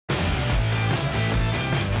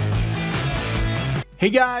Hey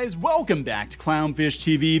guys, welcome back to Clownfish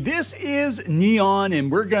TV. This is Neon,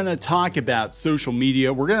 and we're going to talk about social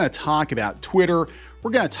media. We're going to talk about Twitter. We're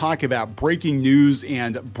going to talk about breaking news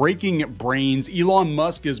and breaking brains. Elon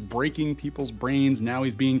Musk is breaking people's brains. Now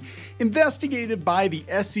he's being investigated by the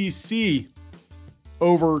SEC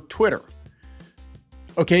over Twitter.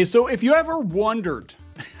 Okay, so if you ever wondered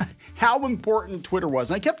how important Twitter was,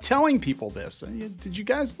 and I kept telling people this. Did you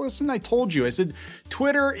guys listen? I told you. I said,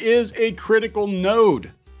 Twitter is a critical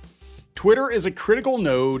node. Twitter is a critical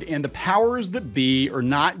node, and the powers that be are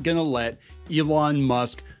not going to let Elon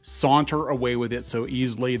Musk saunter away with it so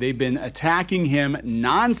easily. They've been attacking him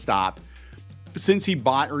nonstop since he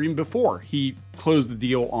bought, or even before he closed the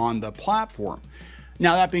deal on the platform.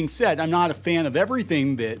 Now, that being said, I'm not a fan of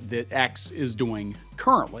everything that X is doing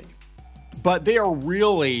currently. But they are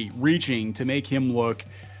really reaching to make him look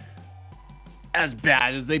as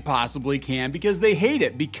bad as they possibly can because they hate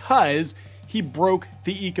it, because he broke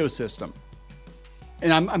the ecosystem.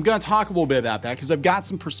 And I'm going to talk a little bit about that because I've got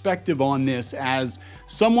some perspective on this as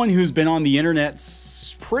someone who's been on the internet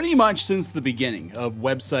pretty much since the beginning of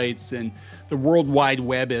websites and the World Wide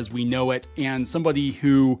Web as we know it, and somebody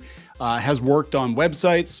who has worked on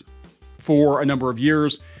websites for a number of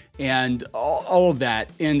years. And all of that.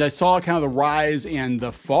 And I saw kind of the rise and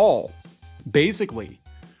the fall, basically,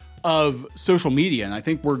 of social media. And I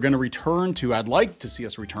think we're going to return to, I'd like to see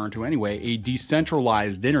us return to anyway, a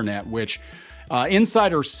decentralized internet, which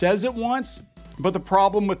Insider says it wants. But the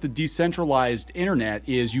problem with the decentralized internet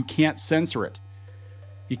is you can't censor it.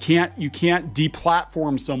 You can't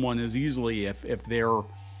deplatform someone as easily if they're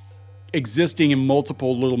existing in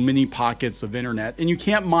multiple little mini pockets of internet. And you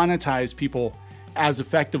can't monetize people as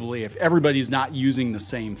effectively if everybody's not using the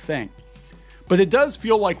same thing. But it does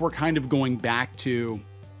feel like we're kind of going back to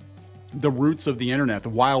the roots of the internet, the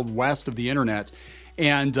Wild West of the internet.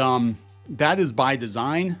 And that is by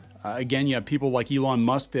design. Again, you have people like Elon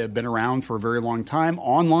Musk that have been around for a very long time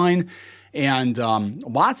online, and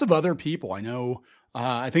lots of other people. I know,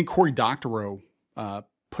 I think Cory Doctorow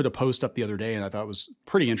put a post up the other day, and I thought it was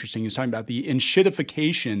pretty interesting. He's talking about the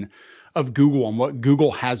enshittification of Google and what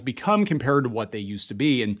Google has become compared to what they used to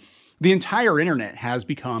be. And the entire internet has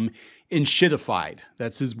become enshittified.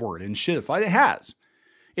 That's his word, enshittified.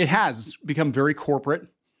 It has become very corporate.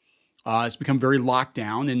 It's become very locked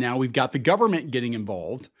down. And now we've got the government getting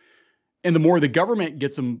involved. And the more the government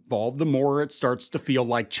gets involved, the more it starts to feel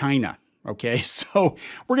like China. Okay, so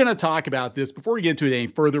we're going to talk about this. Before we get into it any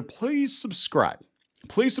further, please subscribe.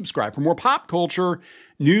 Please subscribe for more pop culture,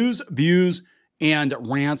 news, views, and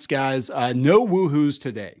rants, guys. No woohoos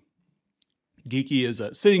today. Geeky is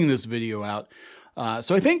sitting this video out.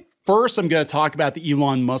 So I think first I'm going to talk about the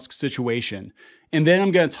Elon Musk situation, and then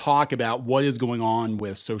I'm going to talk about what is going on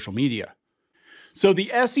with social media. So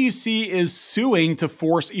the SEC is suing to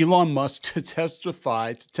force Elon Musk to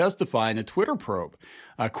testify in a Twitter probe.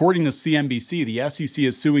 According to CNBC, the SEC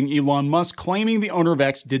is suing Elon Musk, claiming the owner of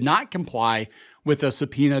X did not comply with a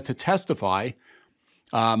subpoena to testify.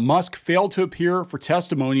 Musk failed to appear for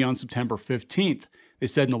testimony on September 15th. They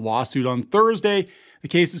said in a lawsuit on Thursday, the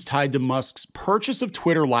case is tied to Musk's purchase of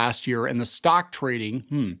Twitter last year and the stock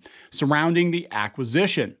trading surrounding the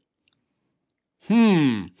acquisition.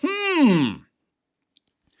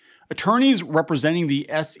 Attorneys representing the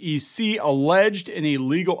SEC alleged in a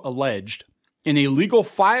legal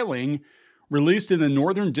filing released in the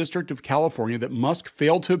Northern District of California that Musk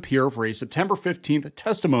failed to appear for a September 15th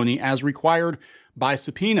testimony as required by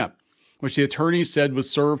subpoena, which the attorney said was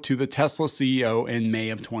served to the Tesla CEO in May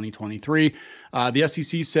of 2023. The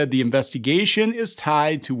SEC said the investigation is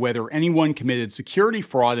tied to whether anyone committed security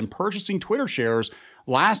fraud in purchasing Twitter shares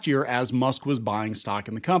last year as Musk was buying stock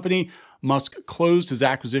in the company. Musk closed his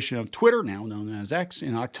acquisition of Twitter, now known as X,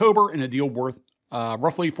 in October in a deal worth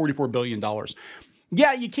roughly $44 billion.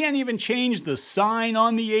 Yeah, you can't even change the sign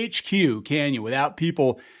on the HQ, can you? Without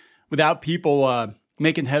people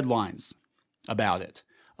making headlines about it.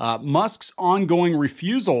 Musk's ongoing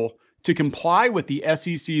refusal to comply with the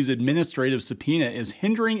SEC's administrative subpoena is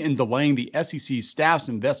hindering and delaying the SEC staff's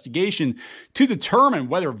investigation to determine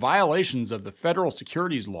whether violations of the federal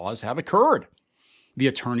securities laws have occurred, the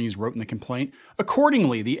attorneys wrote in the complaint.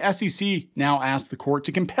 Accordingly, the SEC now asked the court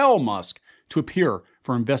to compel Musk to appear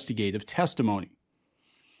for investigative testimony.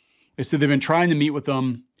 They said they've been trying to meet with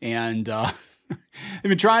them, and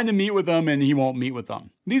he won't meet with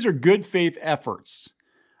them. These are good faith efforts.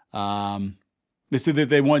 They said that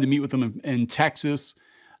they wanted to meet with him in Texas,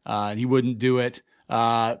 and he wouldn't do it.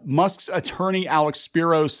 Musk's attorney, Alex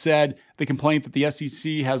Spiro, said the complaint that the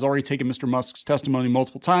SEC has already taken Mr. Musk's testimony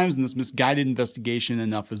multiple times in this misguided investigation.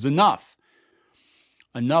 Enough is enough.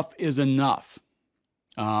 Enough is enough.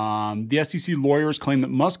 The SEC lawyers claim that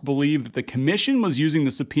Musk believed that the commission was using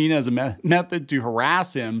the subpoena as a method to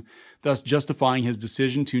harass him, thus justifying his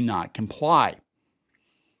decision to not comply.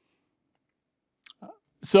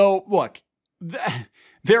 So, look,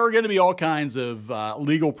 there are going to be all kinds of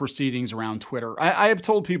legal proceedings around Twitter. I have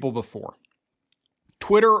told people before,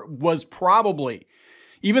 Twitter was probably,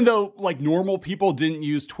 even though like normal people didn't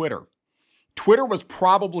use Twitter, Twitter was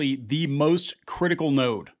probably the most critical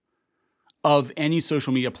node of any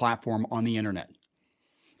social media platform on the internet.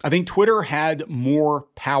 I think Twitter had more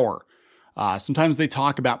power. Sometimes they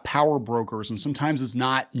talk about power brokers, and sometimes it's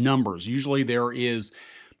not numbers. Usually there is,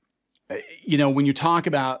 when you talk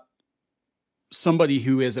about somebody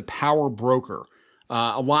who is a power broker,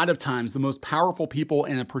 a lot of times the most powerful people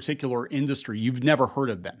in a particular industry, you've never heard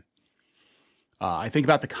of them. I think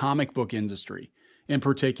about the comic book industry in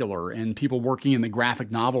particular, and people working in the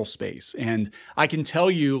graphic novel space. And I can tell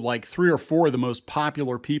you like 3 or 4 of the most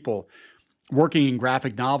popular people working in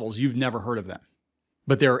graphic novels, you've never heard of them.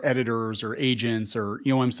 But they're editors or agents or,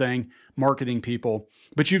 you know what I'm saying, marketing people,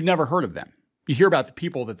 but you've never heard of them. You hear about the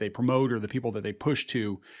people that they promote or the people that they push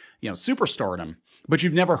to, superstardom, but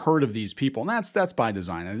you've never heard of these people. And that's by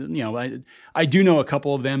design. I do know a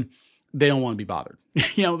couple of them. They don't want to be bothered.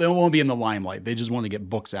 They don't want to be in the limelight. They just want to get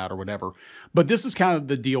books out or whatever. But this is kind of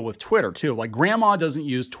the deal with Twitter too. Like grandma doesn't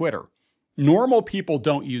use Twitter. Normal people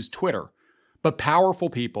don't use Twitter, but powerful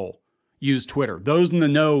people use Twitter. Those in the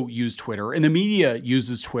know use Twitter, and the media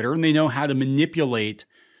uses Twitter, and they know how to manipulate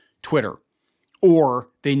Twitter, or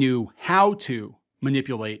they knew how to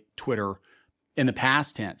manipulate Twitter in the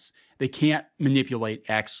past tense. They can't manipulate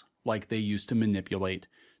X like they used to manipulate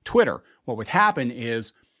Twitter. What would happen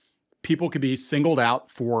is people could be singled out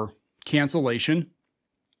for cancellation,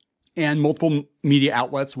 and multiple media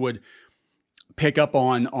outlets would pick up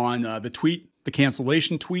on the tweet, the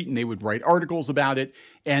cancellation tweet, and they would write articles about it.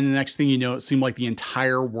 And the next thing you know, it seemed like the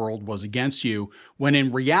entire world was against you, when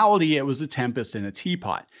in reality, it was a tempest in a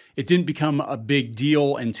teapot. It didn't become a big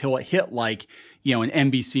deal until it hit like, an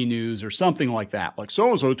NBC News or something like that. Like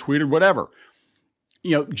so-and-so tweeted whatever.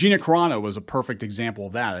 Gina Carano was a perfect example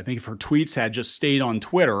of that. I think if her tweets had just stayed on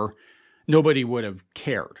Twitter, nobody would have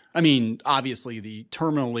cared. I mean, obviously the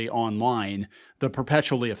terminally online, the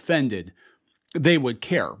perpetually offended, they would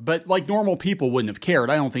care. But like normal people wouldn't have cared.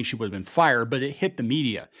 I don't think she would have been fired, but it hit the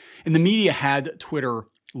media. And the media had Twitter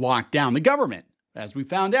locked down. The government, as we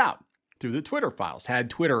found out through the Twitter files, had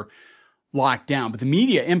Twitter locked down. But the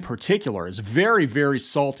media in particular is very, very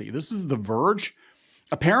salty. This is The Verge.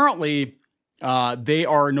 Apparently, they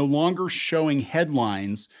are no longer showing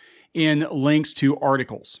headlines in links to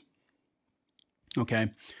articles.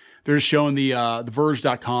 Okay. They're showing the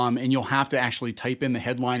theverge.com, and you'll have to actually type in the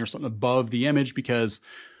headline or something above the image because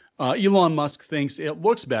Elon Musk thinks it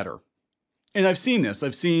looks better. And I've seen this.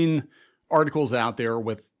 I've seen articles out there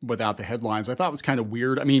without the headlines. I thought it was kind of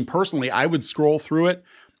weird. I mean, personally, I would scroll through it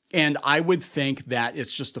and I would think that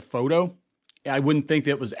it's just a photo. I wouldn't think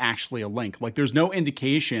that it was actually a link. Like there's no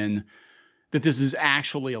indication that this is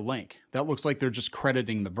actually a link. That looks like they're just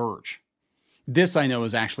crediting The Verge. This I know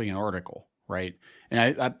is actually an article, right?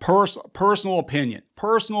 And personal opinion,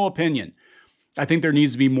 I think there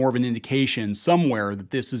needs to be more of an indication somewhere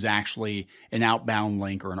that this is actually an outbound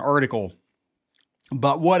link or an article.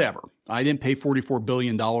 But whatever. I didn't pay $44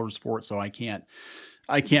 billion for it, so I can't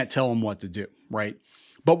tell them what to do, right?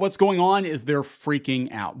 But what's going on is they're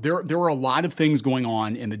freaking out. There are a lot of things going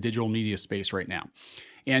on in the digital media space right now.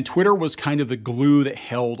 And Twitter was kind of the glue that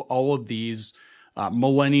held all of these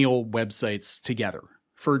millennial websites together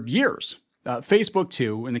for years. Facebook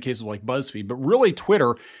too, in the case of like BuzzFeed, but really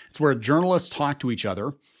Twitter, it's where journalists talk to each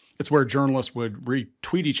other. It's where journalists would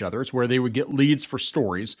retweet each other. It's where they would get leads for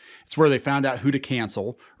stories. It's where they found out who to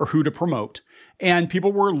cancel or who to promote. And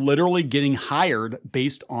people were literally getting hired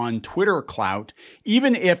based on Twitter clout,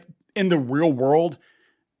 even if in the real world,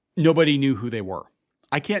 nobody knew who they were.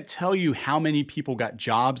 I can't tell you how many people got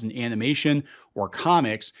jobs in animation or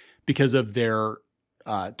comics because of their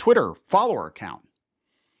Twitter follower account.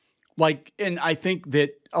 And I think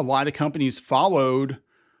that a lot of companies followed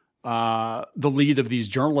the lead of these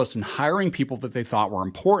journalists and hiring people that they thought were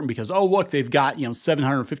important because, oh, look, they've got,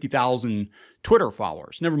 750,000 Twitter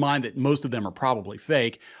followers. Never mind that most of them are probably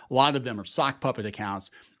fake. A lot of them are sock puppet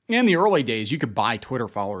accounts. In the early days, you could buy Twitter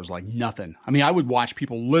followers like nothing. I mean, I would watch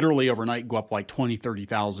people literally overnight go up like 20,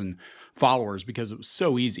 30,000 followers because it was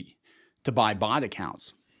so easy to buy bot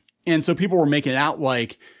accounts. And so people were making it out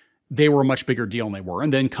like they were a much bigger deal than they were.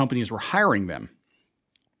 And then companies were hiring them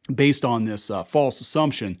based on this false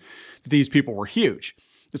assumption that these people were huge.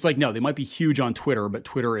 It's like, no, they might be huge on Twitter, but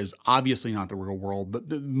Twitter is obviously not the real world, but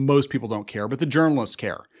most people don't care, but the journalists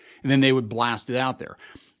care. And then they would blast it out there.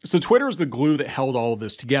 So Twitter is the glue that held all of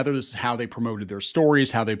this together. This is how they promoted their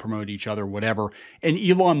stories, how they promoted each other, whatever. And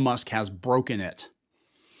Elon Musk has broken it.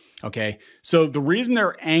 Okay. So the reason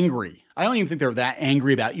they're angry, I don't even think they're that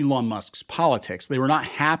angry about Elon Musk's politics. They were not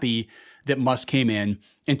happy that Musk came in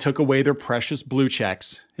and took away their precious blue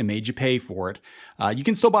checks and made you pay for it. You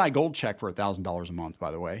can still buy a gold check for $1,000 a month,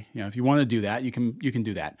 by the way. You know, if you want to do that, you can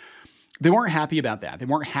do that. They weren't happy about that. They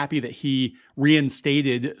weren't happy that he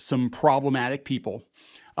reinstated some problematic people.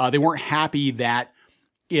 They weren't happy that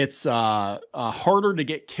it's harder to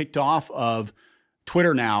get kicked off of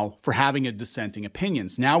Twitter now for having a dissenting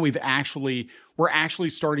opinions. Now we're actually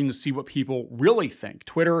starting to see what people really think.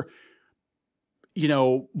 Twitter, you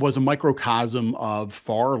know, was a microcosm of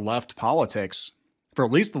far left politics for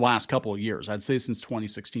at least the last couple of years. I'd say since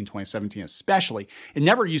 2016, 2017, especially. It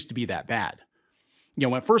never used to be that bad. You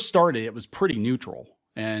know, when it first started, it was pretty neutral.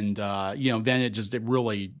 And, you know, then it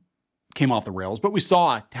really came off the rails. But we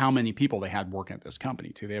saw how many people they had working at this company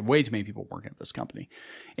too. They had way too many people working at this company.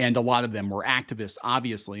 And a lot of them were activists,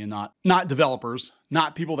 obviously, and not developers,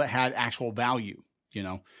 not people that had actual value, you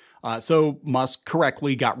know. So Musk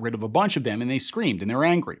correctly got rid of a bunch of them, and they screamed and they're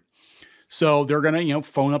angry. So they're going to, you know,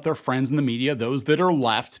 phone up their friends in the media, those that are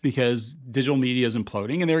left, because digital media is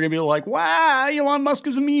imploding, and they're going to be like, wow, Elon Musk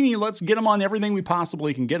is a meanie. Let's get him on everything we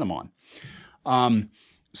possibly can get him on.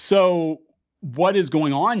 So what is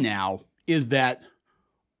going on now is that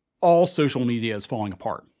all social media is falling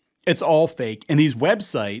apart. It's all fake. And these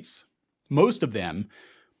websites, most of them,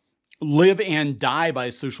 live and die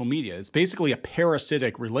by social media. It's basically a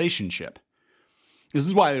parasitic relationship. This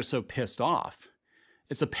is why they're so pissed off.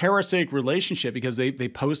 It's a parasitic relationship because they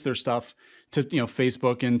post their stuff to, you know,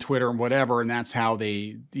 Facebook and Twitter and whatever, and that's how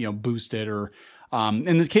they, you know, boost it. Or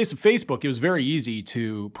in the case of Facebook, it was very easy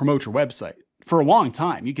to promote your website. For a long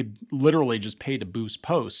time, you could literally just pay to boost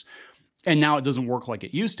posts. And now it doesn't work like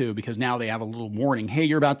it used to, because now they have a little warning. Hey,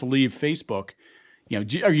 you're about to leave Facebook. You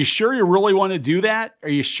know, are you sure you really want to do that? Are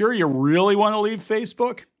you sure you really want to leave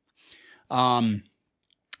Facebook?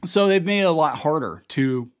 So they've made it a lot harder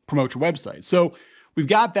to promote your website. So we've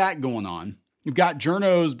got that going on. We've got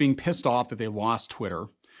journos being pissed off that they lost Twitter.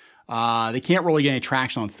 They can't really get any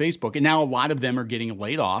traction on Facebook. And now a lot of them are getting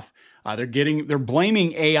laid off. They're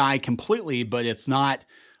blaming AI completely, but it's not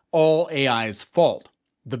all AI's fault.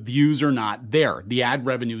 The views are not there. The ad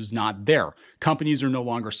revenue is not there. Companies are no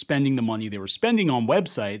longer spending the money they were spending on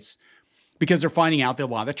websites because they're finding out that a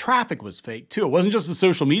lot of the traffic was fake too. It wasn't just the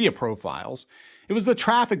social media profiles. It was the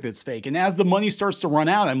traffic that's fake. And as the money starts to run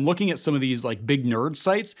out, I'm looking at some of these like big nerd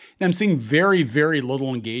sites, and I'm seeing very, very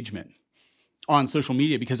little engagement on social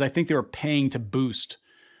media because I think they were paying to boost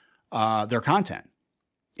their content.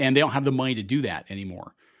 And they don't have the money to do that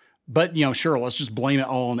anymore. But, you know, sure, let's just blame it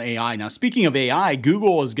all on AI. Now, speaking of AI,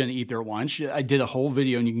 Google is going to eat their lunch. I did a whole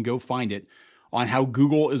video, and you can go find it, on how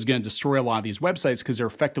Google is going to destroy a lot of these websites because they're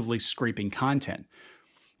effectively scraping content.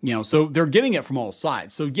 You know, so they're getting it from all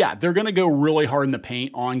sides. So yeah, they're going to go really hard in the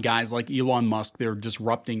paint on guys like Elon Musk. They're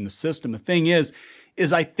disrupting the system. The thing is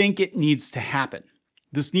I think it needs to happen.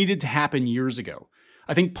 This needed to happen years ago.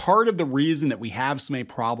 I think part of the reason that we have so many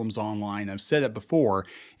problems online, I've said it before,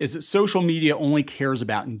 is that social media only cares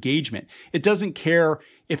about engagement. It doesn't care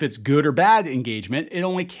if it's good or bad engagement. It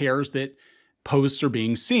only cares that posts are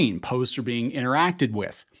being seen, posts are being interacted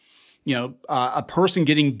with. You know, a person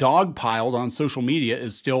getting dogpiled on social media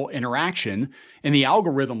is still interaction, and the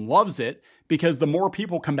algorithm loves it because the more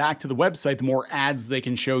people come back to the website, the more ads they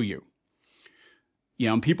can show you. You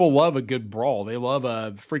know, and people love a good brawl. They love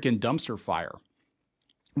a freaking dumpster fire.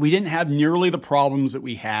 We didn't have nearly the problems that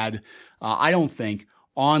we had, I don't think,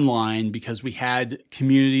 online because we had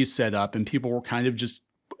communities set up and people were kind of just,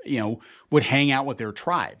 you know, would hang out with their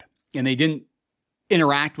tribe. And they didn't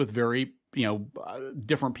interact with very, you know,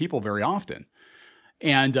 different people very often.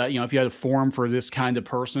 And, you know, if you had a forum for this kind of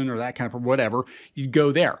person or that kind of whatever, you'd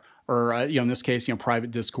go there. Or, you know, in this case, you know,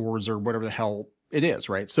 private discords or whatever the hell it is,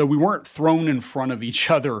 right? So we weren't thrown in front of each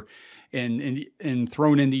other and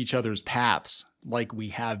thrown into each other's paths like we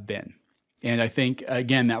have been. And I think,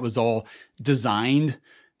 again, that was all designed.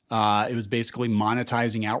 It was basically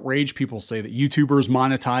monetizing outrage. People say that YouTubers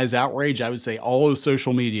monetize outrage. I would say all of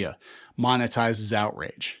social media monetizes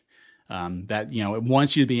outrage. That, you know, it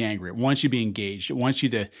wants you to be angry. It wants you to be engaged. It wants you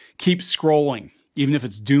to keep scrolling, even if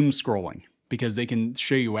it's doom scrolling, because they can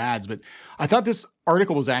show you ads. But I thought this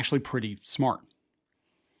article was actually pretty smart.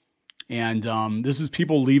 And this is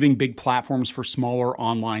people leaving big platforms for smaller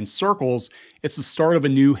online circles. It's the start of a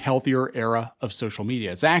new, healthier era of social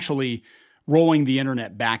media. It's actually rolling the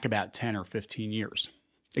internet back about 10 or 15 years.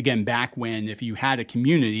 Again, back when if you had a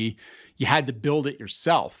community, you had to build it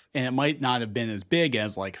yourself, and it might not have been as big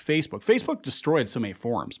as like Facebook. Facebook destroyed so many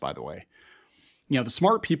forums, by the way. You know, the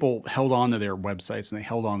smart people held on to their websites and they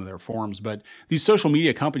held on to their forums, but these social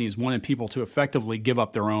media companies wanted people to effectively give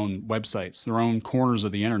up their own websites, their own corners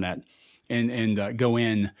of the internet, and go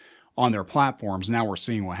in on their platforms. Now we're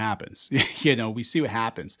seeing what happens. You know, we see what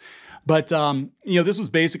happens. But, you know, this was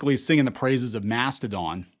basically singing the praises of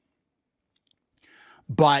Mastodon,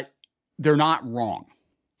 but they're not wrong.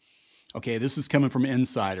 Okay, this is coming from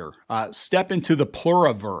Insider. Step into the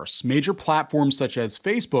pluriverse. Major platforms such as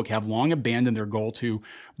Facebook have long abandoned their goal to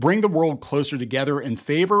bring the world closer together in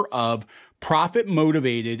favor of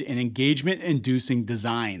profit-motivated and engagement-inducing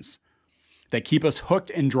designs that keep us hooked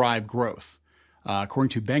and drive growth. According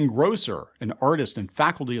to Ben Grosser, an artist and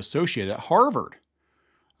faculty associate at Harvard.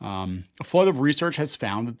 A flood of research has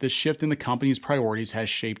found that this shift in the company's priorities has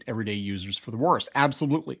shaped everyday users for the worse.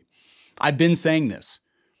 Absolutely. I've been saying this.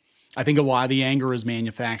 I think a lot of the anger is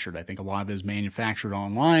manufactured. I think a lot of it is manufactured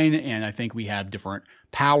online, and I think we have different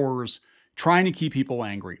powers trying to keep people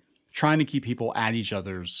angry, trying to keep people at each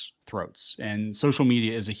other's throats. And social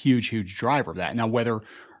media is a huge, huge driver of that. Now, whether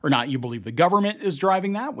or not you believe the government is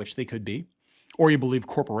driving that, which they could be, or you believe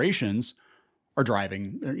corporations are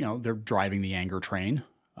driving, you know, they're driving the anger train,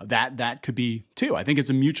 that could be too. I think it's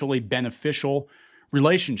a mutually beneficial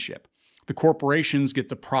relationship. The corporations get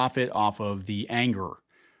to profit off of the anger,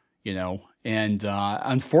 you know, and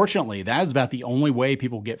unfortunately, that is about the only way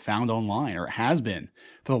people get found online, or it has been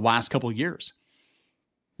for the last couple of years.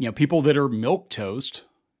 You know, people that are milquetoast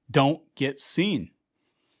don't get seen.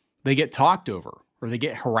 They get talked over, or they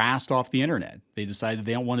get harassed off the internet. They decide that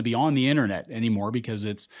they don't want to be on the internet anymore because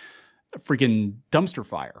it's a freaking dumpster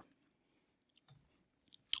fire.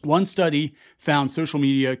 One study found social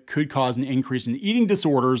media could cause an increase in eating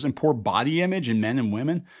disorders and poor body image in men and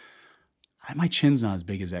women. My chin's not as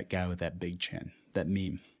big as that guy with that big chin, that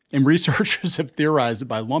meme. And researchers have theorized that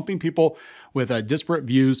by lumping people with disparate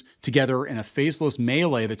views together in a faceless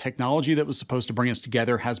melee, the technology that was supposed to bring us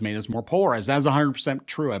together has made us more polarized. That is 100%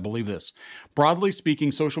 true. I believe this. Broadly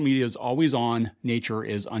speaking, social media's always-on nature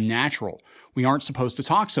is unnatural. We aren't supposed to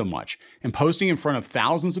talk so much. And posting in front of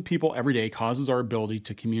thousands of people every day causes our ability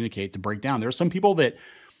to communicate to break down. There are some people that,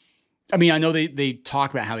 I mean, I know they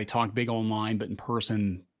talk about how they talk big online, but in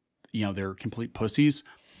person, you know, they're complete pussies.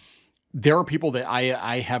 There are people that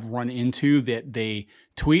I have run into that they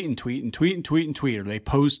tweet and tweet and tweet and tweet and tweet, or they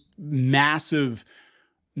post massive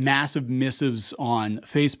missives on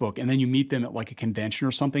Facebook, and then you meet them at like a convention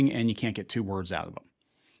or something, and you can't get 2 words out of them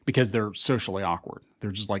because they're socially awkward.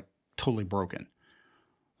 They're just like totally broken.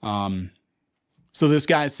 So this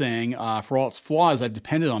guy's saying, for all its flaws, I've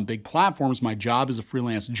depended on big platforms. My job as a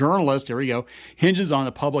freelance journalist, here we go, hinges on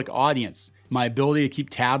a public audience. My ability to keep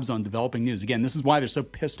tabs on developing news. Again, this is why they're so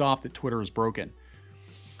pissed off that Twitter is broken.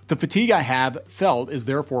 The fatigue I have felt is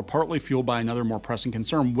therefore partly fueled by another more pressing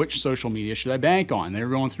concern. Which social media should I bank on? They're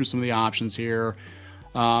going through some of the options here.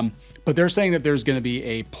 But they're saying that there's going to be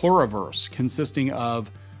a pluriverse consisting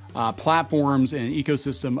of platforms and an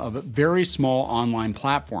ecosystem of very small online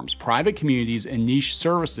platforms, private communities, and niche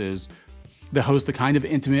services that host the kind of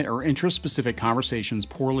intimate or interest-specific conversations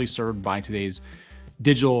poorly served by today's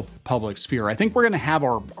digital public sphere. I think we're going to have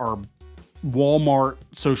our Walmart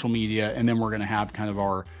social media, and then we're going to have kind of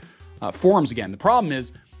our forums again. The problem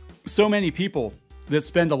is so many people that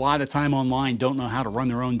spend a lot of time online don't know how to run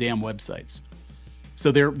their own damn websites.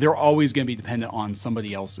 So they're always going to be dependent on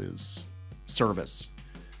somebody else's service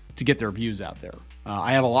to get their views out there.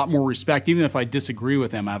 I have a lot more respect, even if I disagree with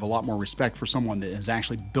them, I have a lot more respect for someone that has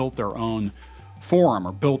actually built their own forum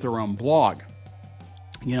or built their own blog.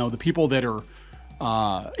 You know, the people that are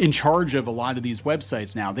in charge of a lot of these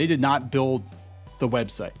websites now, they did not build the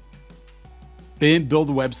website. They didn't build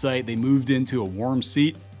the website. They moved into a warm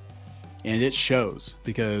seat, and it shows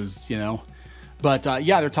because, you know, but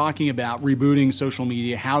yeah, they're talking about rebooting social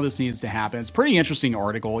media, how this needs to happen. It's a pretty interesting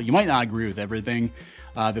article. You might not agree with everything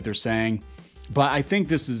that they're saying, but I think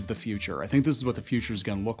this is the future. I think this is what the future is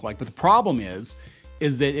going to look like. But the problem is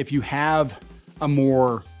that if you have a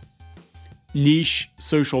more niche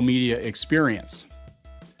social media experience,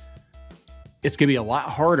 it's going to be a lot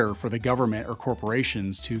harder for the government or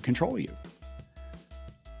corporations to control you.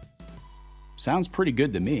 Sounds pretty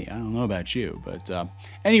good to me. I don't know about you, but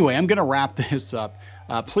anyway, I'm going to wrap this up.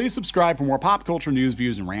 Please subscribe for more pop culture news,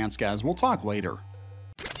 views, and rants, guys. We'll talk later.